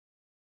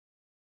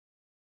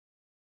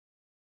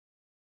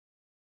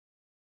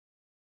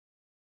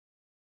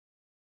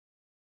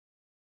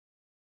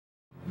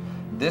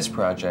This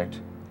project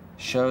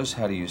shows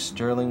how to use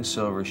sterling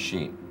silver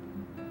sheet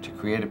to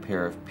create a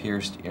pair of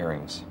pierced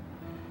earrings.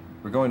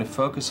 We're going to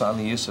focus on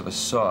the use of a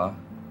saw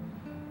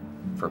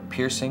for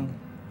piercing,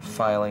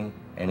 filing,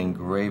 and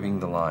engraving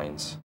the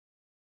lines.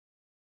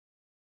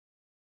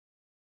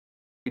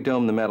 When we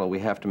dome the metal, we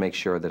have to make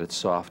sure that it's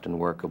soft and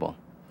workable.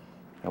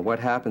 Now what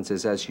happens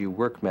is as you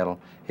work metal,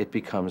 it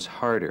becomes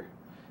harder.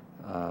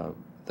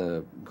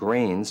 The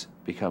grains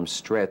become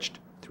stretched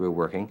through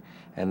working,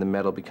 and the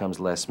metal becomes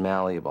less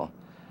malleable.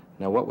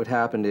 Now what would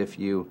happen if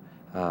you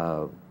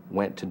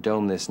went to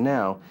dome this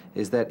now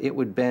is that it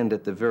would bend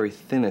at the very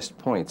thinnest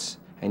points,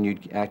 and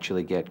you'd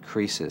actually get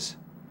creases.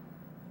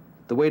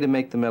 The way to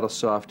make the metal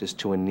soft is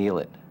to anneal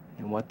it,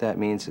 and what that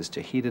means is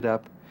to heat it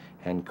up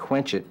and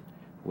quench it,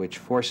 which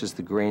forces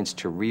the grains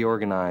to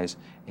reorganize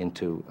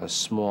into a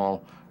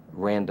small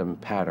random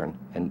pattern,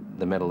 and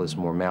the metal is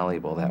more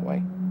malleable that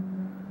way.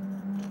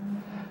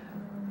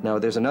 Now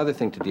there's another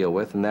thing to deal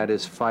with, and that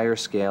is fire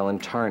scale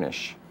and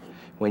tarnish.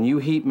 When you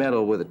heat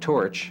metal with a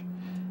torch,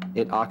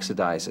 it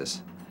oxidizes,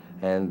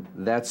 and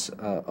that's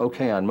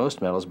okay on most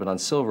metals, but on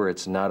silver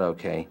it's not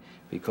okay,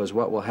 because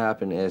what will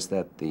happen is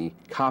that the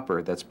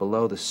copper that's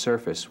below the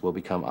surface will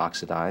become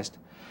oxidized,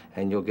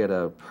 and you'll get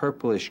a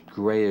purplish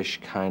grayish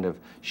kind of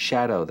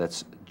shadow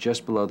that's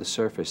just below the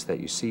surface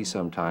that you see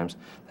sometimes.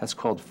 That's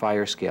called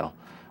fire scale.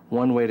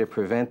 One way to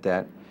prevent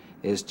that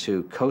is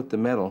to coat the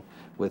metal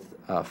with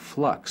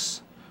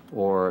flux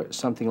or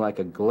something like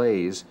a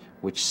glaze,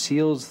 which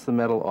seals the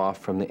metal off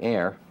from the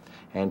air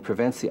and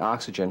prevents the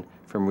oxygen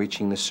from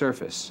reaching the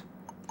surface.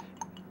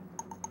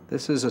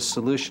 This is a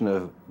solution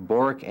of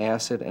boric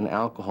acid and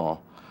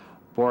alcohol.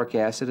 Boric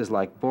acid is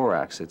like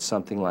borax. It's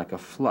something like a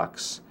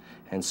flux.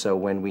 And so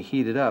when we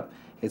heat it up,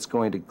 it's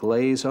going to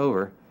glaze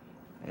over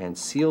and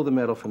seal the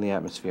metal from the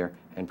atmosphere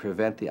and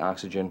prevent the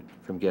oxygen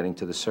from getting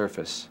to the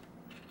surface.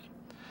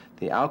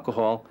 The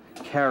alcohol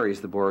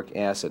carries the boric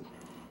acid.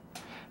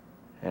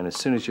 And as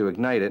soon as you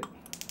ignite it,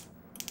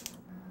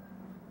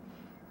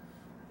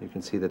 you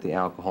can see that the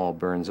alcohol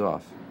burns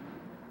off.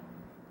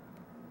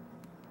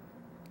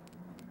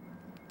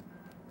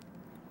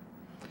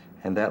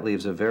 And that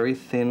leaves a very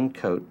thin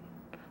coat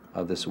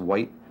of this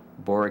white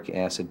boric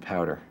acid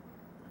powder.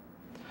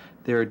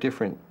 There are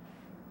different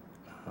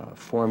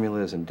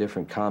formulas and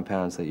different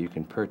compounds that you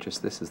can purchase.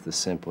 This is the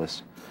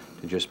simplest,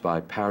 to just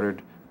buy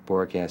powdered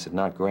boric acid,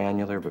 not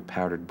granular, but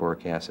powdered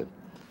boric acid.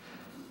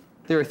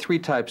 There are three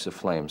types of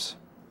flames.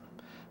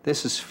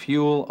 This is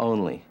fuel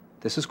only.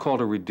 This is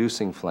called a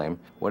reducing flame.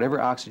 Whatever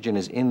oxygen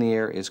is in the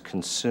air is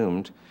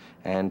consumed,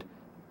 and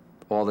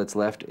all that's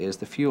left is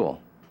the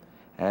fuel.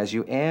 As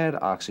you add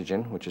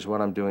oxygen, which is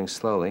what I'm doing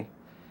slowly,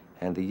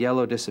 and the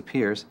yellow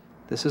disappears,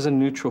 this is a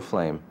neutral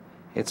flame.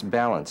 It's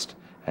balanced,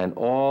 and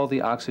all the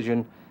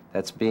oxygen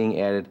that's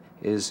being added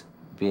is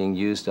being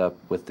used up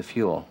with the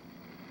fuel.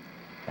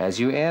 As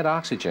you add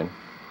oxygen,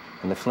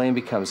 and the flame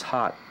becomes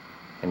hot,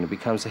 and it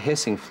becomes a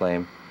hissing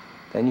flame,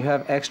 then you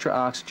have extra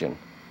oxygen.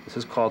 This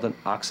is called an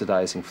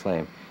oxidizing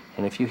flame.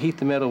 And if you heat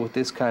the metal with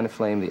this kind of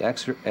flame, the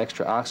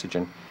extra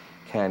oxygen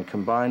can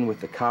combine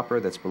with the copper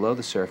that's below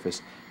the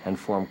surface and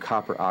form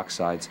copper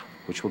oxides,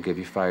 which will give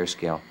you fire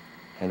scale.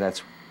 And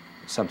that's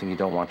something you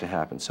don't want to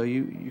happen. So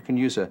you can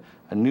use a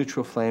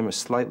neutral flame, a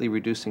slightly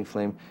reducing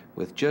flame,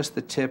 with just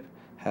the tip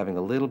having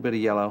a little bit of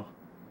yellow,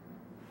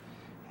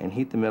 and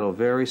heat the metal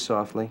very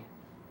softly,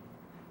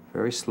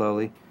 very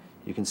slowly.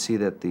 You can see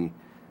that the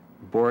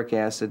boric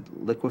acid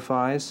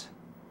liquefies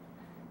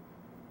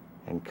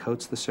and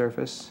coats the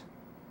surface.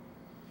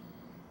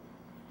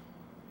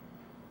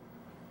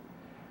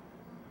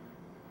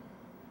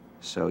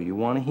 So you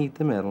want to heat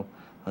the metal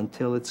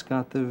until it's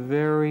got the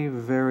very,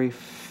 very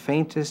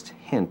faintest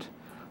hint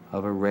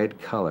of a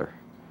red color.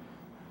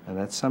 And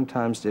that's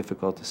sometimes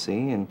difficult to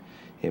see, and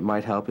it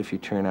might help if you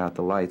turn out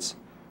the lights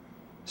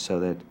so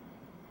that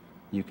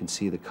you can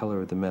see the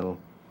color of the metal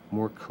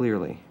more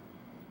clearly.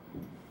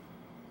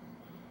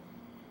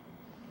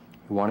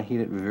 You want to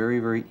heat it very,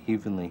 very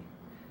evenly.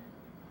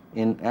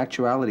 In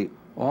actuality,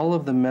 all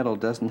of the metal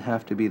doesn't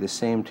have to be the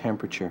same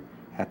temperature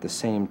at the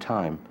same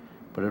time,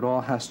 but it all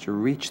has to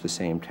reach the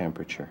same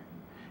temperature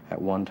at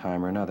one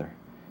time or another.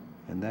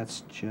 And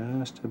that's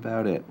just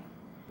about it.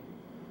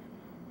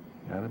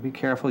 You gotta be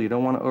careful, you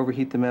don't want to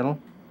overheat the metal.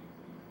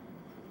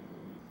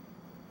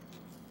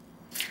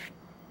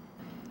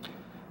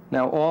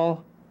 Now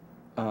all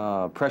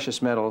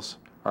precious metals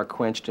are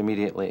quenched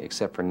immediately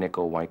except for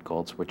nickel white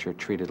golds, which are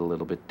treated a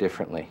little bit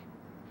differently.